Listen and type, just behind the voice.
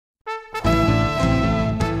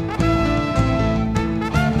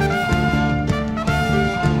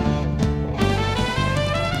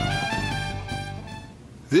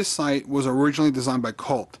This sight was originally designed by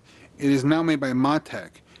Colt. It is now made by Matech.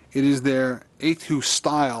 It is their A2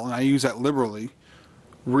 style, and I use that liberally,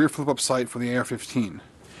 rear flip-up sight for the AR-15.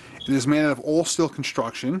 It is made out of all-steel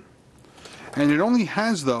construction, and it only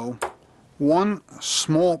has, though, one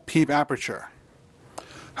small peep aperture.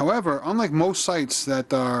 However, unlike most sights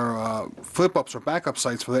that are flip-ups or backup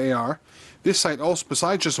sights for the AR, this sight also,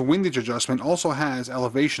 besides just windage adjustment, also has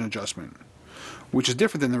elevation adjustment, which is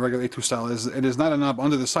different than the regular A2 style. It is not a knob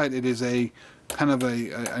under the sight. It is a kind of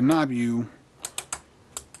a knob to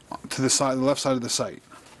the side, the left side of the sight.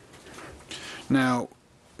 Now,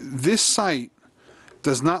 this sight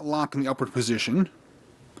does not lock in the upward position.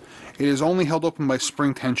 It is only held open by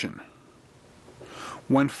spring tension.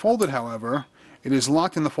 When folded, however, it is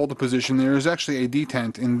locked in the folded position. There is actually a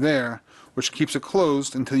detent in there which keeps it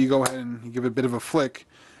closed until you go ahead and you give it a bit of a flick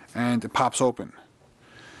and it pops open.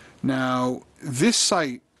 Now, this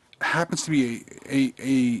sight happens to be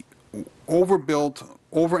a overbuilt,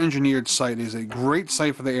 over-engineered sight. It is a great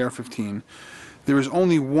sight for the AR-15. There is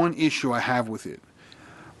only one issue I have with it.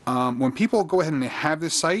 When people go ahead and they have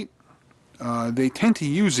this sight, they tend to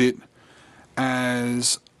use it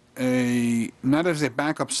as not as a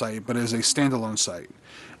backup sight, but as a standalone sight.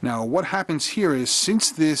 Now, what happens here is,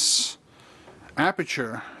 since this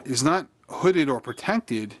aperture is not hooded or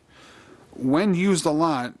protected, when used a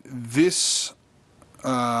lot, this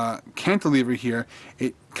cantilever here,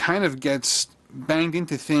 it kind of gets banged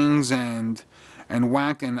into things and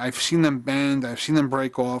whacked, and I've seen them bend, I've seen them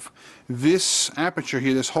break off. This aperture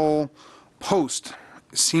here, this whole post,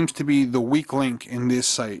 seems to be the weak link in this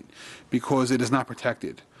sight because it is not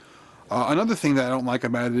protected. Another thing that I don't like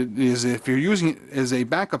about it is, if you're using it as a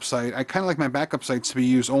backup sight, I kind of like my backup sights to be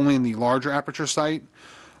used only in the larger aperture sight.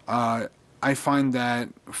 I find that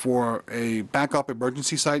for a backup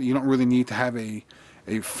emergency sight, you don't really need to have a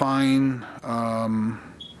fine,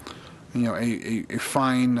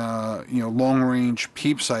 long-range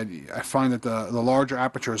peep sight. I find that the larger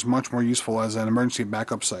aperture is much more useful as an emergency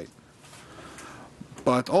backup sight.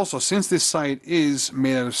 But also, since this sight is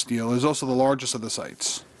made out of steel, it is also the largest of the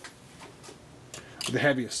sights. The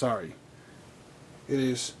heaviest, sorry. It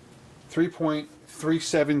is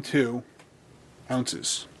 3.372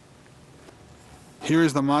 ounces. Here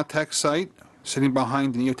is the Matech sight sitting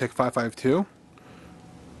behind the Neotech 552.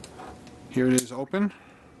 Here it is open.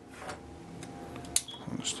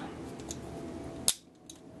 Closed.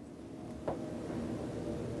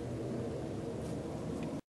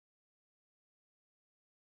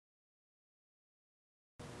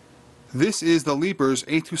 This is the Leaper's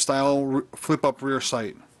A2 style flip-up rear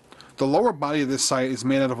sight. The lower body of this sight is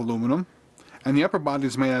made out of aluminum, and the upper body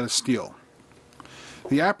is made out of steel.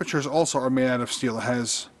 The apertures also are made out of steel. It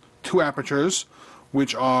has two apertures,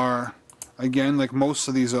 which are, again, like most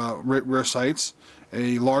of these rear sights,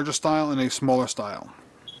 a larger style and a smaller style,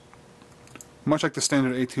 much like the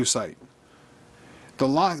standard A2 sight.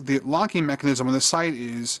 The locking mechanism on the sight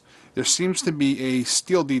is, there seems to be a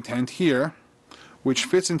steel detent here, which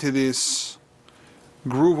fits into this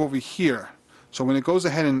groove over here. So when it goes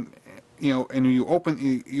ahead and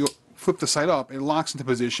you flip the sight up, it locks into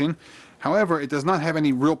position. However, it does not have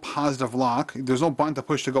any real positive lock. There's no button to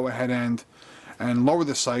push to go ahead and lower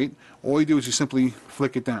the sight. All you do is you simply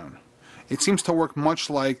flick it down. It seems to work much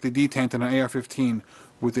like the detent in an AR-15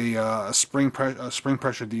 with a spring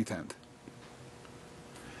pressure detent.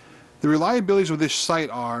 The reliabilities of this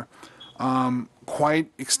sight are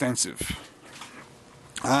quite extensive.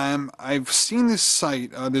 I've seen this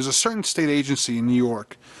sight. There's a certain state agency in New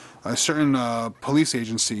York, a certain police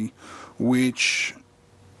agency, which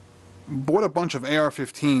bought a bunch of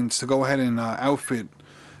AR-15s to go ahead and outfit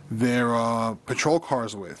their patrol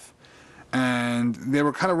cars with. And they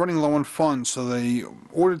were kind of running low on funds, so they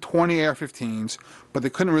ordered 20 AR-15s, but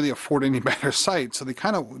they couldn't really afford any better sights, so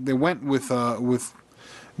they went with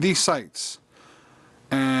these sights.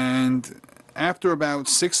 And after about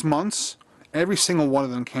 6 months, every single one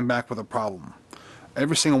of them came back with a problem.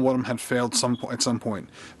 Every single one of them had failed at some point.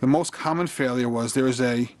 The most common failure was there is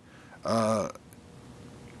a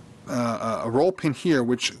roll pin here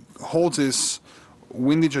which holds this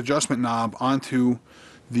windage adjustment knob onto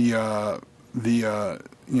this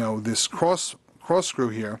cross screw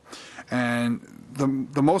here, and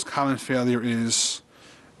the most common failure is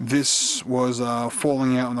this was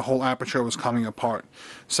falling out and the whole aperture was coming apart.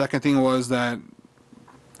 Second thing was that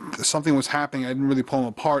something was happening. I didn't really pull them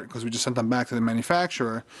apart because we just sent them back to the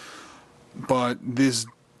manufacturer, but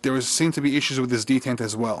there seemed to be issues with this detent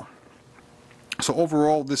as well. So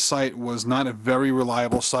overall, this sight was not a very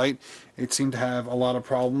reliable sight. It seemed to have a lot of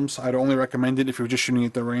problems. I'd only recommend it if you were just shooting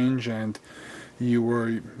at the range and you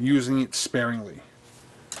were using it sparingly.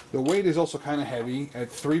 The weight is also kind of heavy at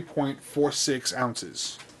 3.46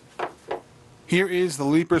 ounces. Here is the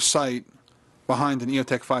leaper sight behind an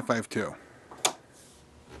EOTech 552.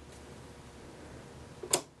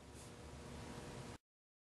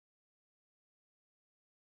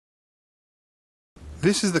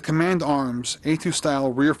 This is the Command Arms A2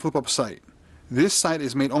 style rear flip-up sight. This sight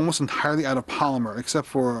is made almost entirely out of polymer, except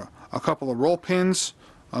for a couple of roll pins,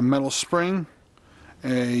 a metal spring,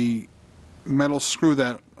 a metal screw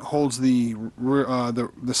that holds the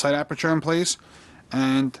sight aperture in place,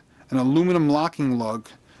 and an aluminum locking lug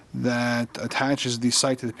that attaches the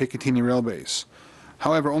sight to the Picatinny rail base.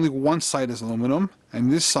 However, only one side is aluminum,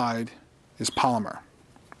 and this side is polymer.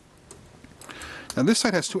 Now this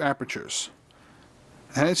sight has two apertures.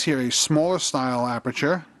 It has here a smaller style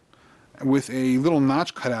aperture with a little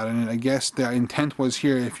notch cut out in it. I guess the intent was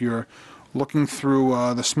here, if you're looking through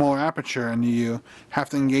the smaller aperture and you have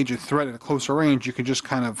to engage a thread at a closer range, you could just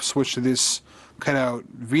kind of switch to this cut out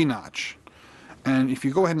V-notch. And if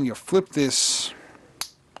you go ahead and you flip this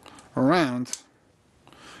around,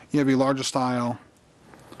 you have a larger style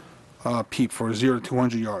peep for 0 to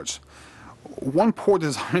 200 yards. One poor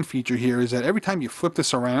design feature here is that every time you flip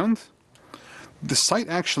this around, the sight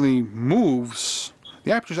actually moves.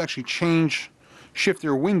 The apertures actually shift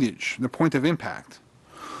their windage, the point of impact.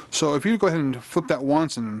 So if you go ahead and flip that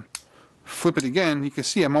once and flip it again, you can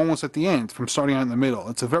see I'm almost at the end from starting out in the middle.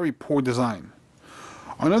 It's a very poor design.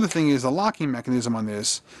 Another thing is the locking mechanism on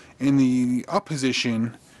this. In the up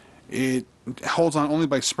position, it holds on only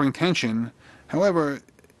by spring tension. However,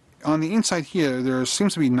 on the inside here, there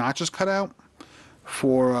seems to be notches cut out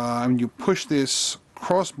for when you push this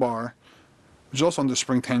crossbar, which is also under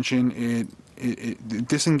spring tension. It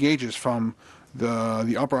disengages from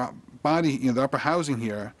the upper body, the upper housing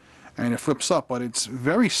here, and it flips up. But it's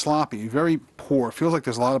very sloppy, very poor. It feels like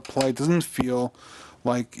there's a lot of play. It doesn't feel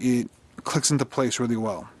like it clicks into place really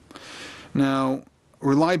well. Now,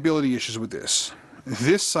 reliability issues with this.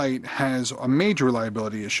 This sight has a major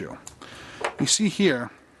reliability issue. You see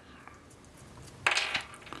here,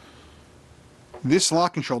 this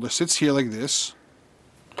locking shoulder sits here like this.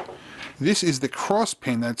 This is the cross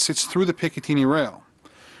pin that sits through the Picatinny rail.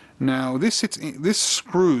 Now this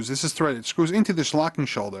is threaded, screws into this locking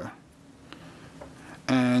shoulder,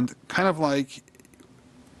 and kind of like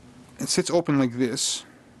it sits open like this.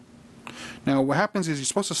 Now what happens is you're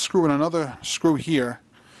supposed to screw in another screw here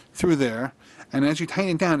through there, and as you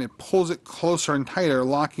tighten it down, it pulls it closer and tighter,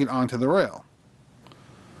 locking it onto the rail.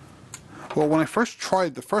 Well, when I first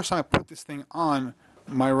tried, the first time I put this thing on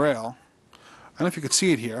my rail, I don't know if you could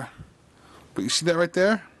see it here, but you see that right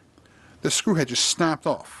there? The screw head just snapped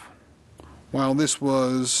off while this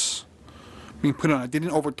was being put on. I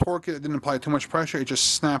didn't over torque it, I didn't apply too much pressure, it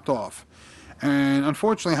just snapped off. And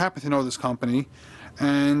unfortunately I happen to know this company,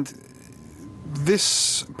 and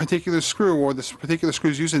this particular screw, or this particular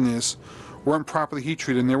screws used in this, weren't properly heat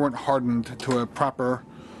treated and they weren't hardened to a proper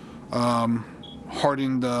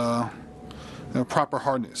proper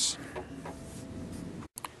hardness.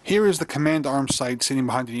 Here is the Command Arm sight sitting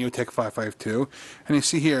behind the EOTech 552, and you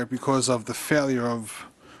see here, because of the failure of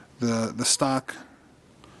the stock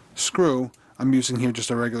screw, I'm using here just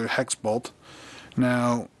a regular hex bolt.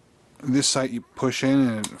 Now this sight you push in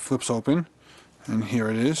and it flips open, and here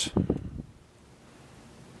it is.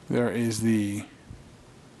 There is the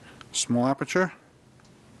small aperture.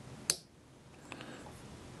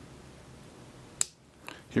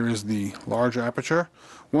 Here is the larger aperture.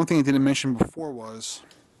 One thing I didn't mention before was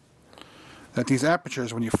that these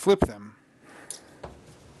apertures, when you flip them,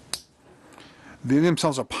 they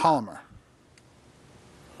themselves are polymer.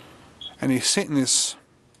 And they sit in this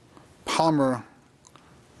polymer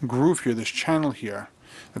groove here, this channel here,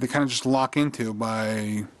 that they kind of just lock into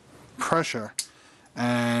by pressure.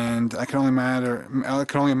 And I can only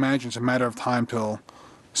imagine it's a matter of time till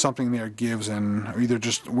something there gives and either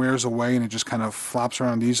just wears away and it just kind of flops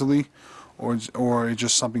around easily, or it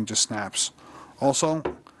just something just snaps. Also,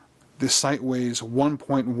 this sight weighs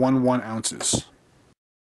 1.11 ounces.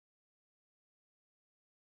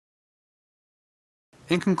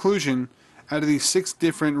 In conclusion, out of these 6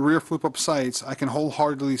 different rear flip-up sights, I can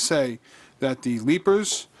wholeheartedly say that the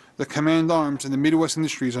Leapers, the Command Arms, and the Midwest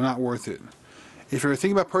Industries are not worth it. If you're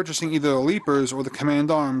thinking about purchasing either the Leapers or the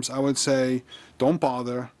Command Arms, I would say don't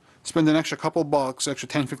bother. Spend an extra couple bucks, extra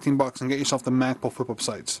 10, 15 bucks, and get yourself the Magpul flip-up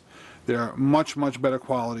sights. They're much, much better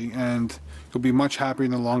quality, and you'll be much happier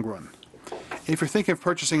in the long run. If you're thinking of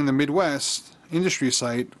purchasing the Midwest Industry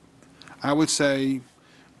sight, I would say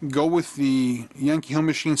go with the Yankee Hill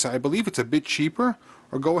Machine sight. I believe it's a bit cheaper,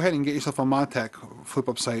 or go ahead and get yourself a Matech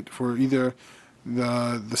flip-up sight for either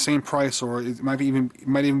the same price, or it might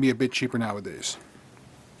even be a bit cheaper nowadays.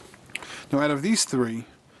 Now, out of these three,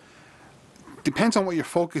 depends on what your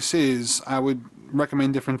focus is. I would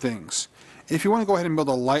recommend different things. If you want to go ahead and build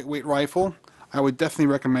a lightweight rifle, I would definitely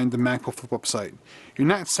recommend the Magpul flip-up sight. You're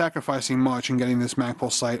not sacrificing much in getting this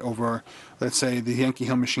Magpul sight over, let's say, the Yankee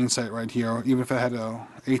Hill Machine sight right here, or even if it had a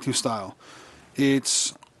A2 style.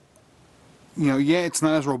 It's, yeah, it's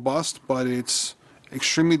not as robust, but it's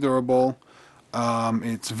extremely durable.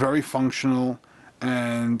 It's very functional,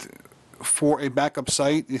 and for a backup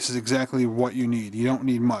sight, this is exactly what you need. You don't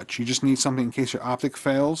need much. You just need something in case your optic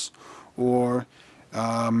fails, or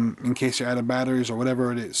in case you're out of batteries, or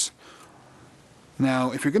whatever it is.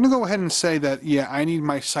 Now, if you're going to go ahead and say that, yeah, I need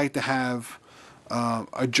my sight to have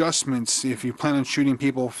adjustments, if you plan on shooting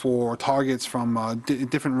people for targets from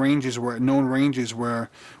different ranges, known ranges where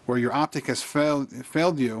your optic has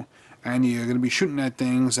failed you, and you're going to be shooting at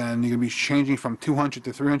things, and you're going to be changing from 200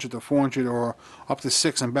 to 300 to 400, or up to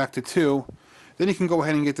 6 and back to 2, then you can go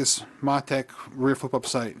ahead and get this Matech rear flip-up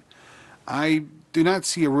sight. I do not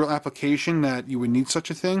see a real application that you would need such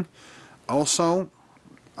a thing. Also,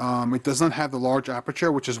 it does not have the large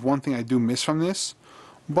aperture, which is one thing I do miss from this.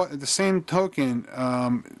 But at the same token,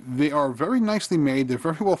 they are very nicely made, they're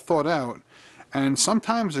very well thought out, and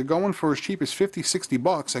sometimes they're going for as cheap as 50, 60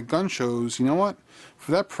 bucks at gun shows. You know what?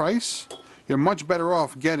 For that price, you're much better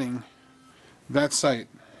off getting that sight.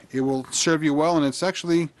 It will serve you well, and it's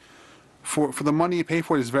actually, for the money you pay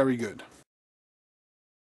for it, is very good.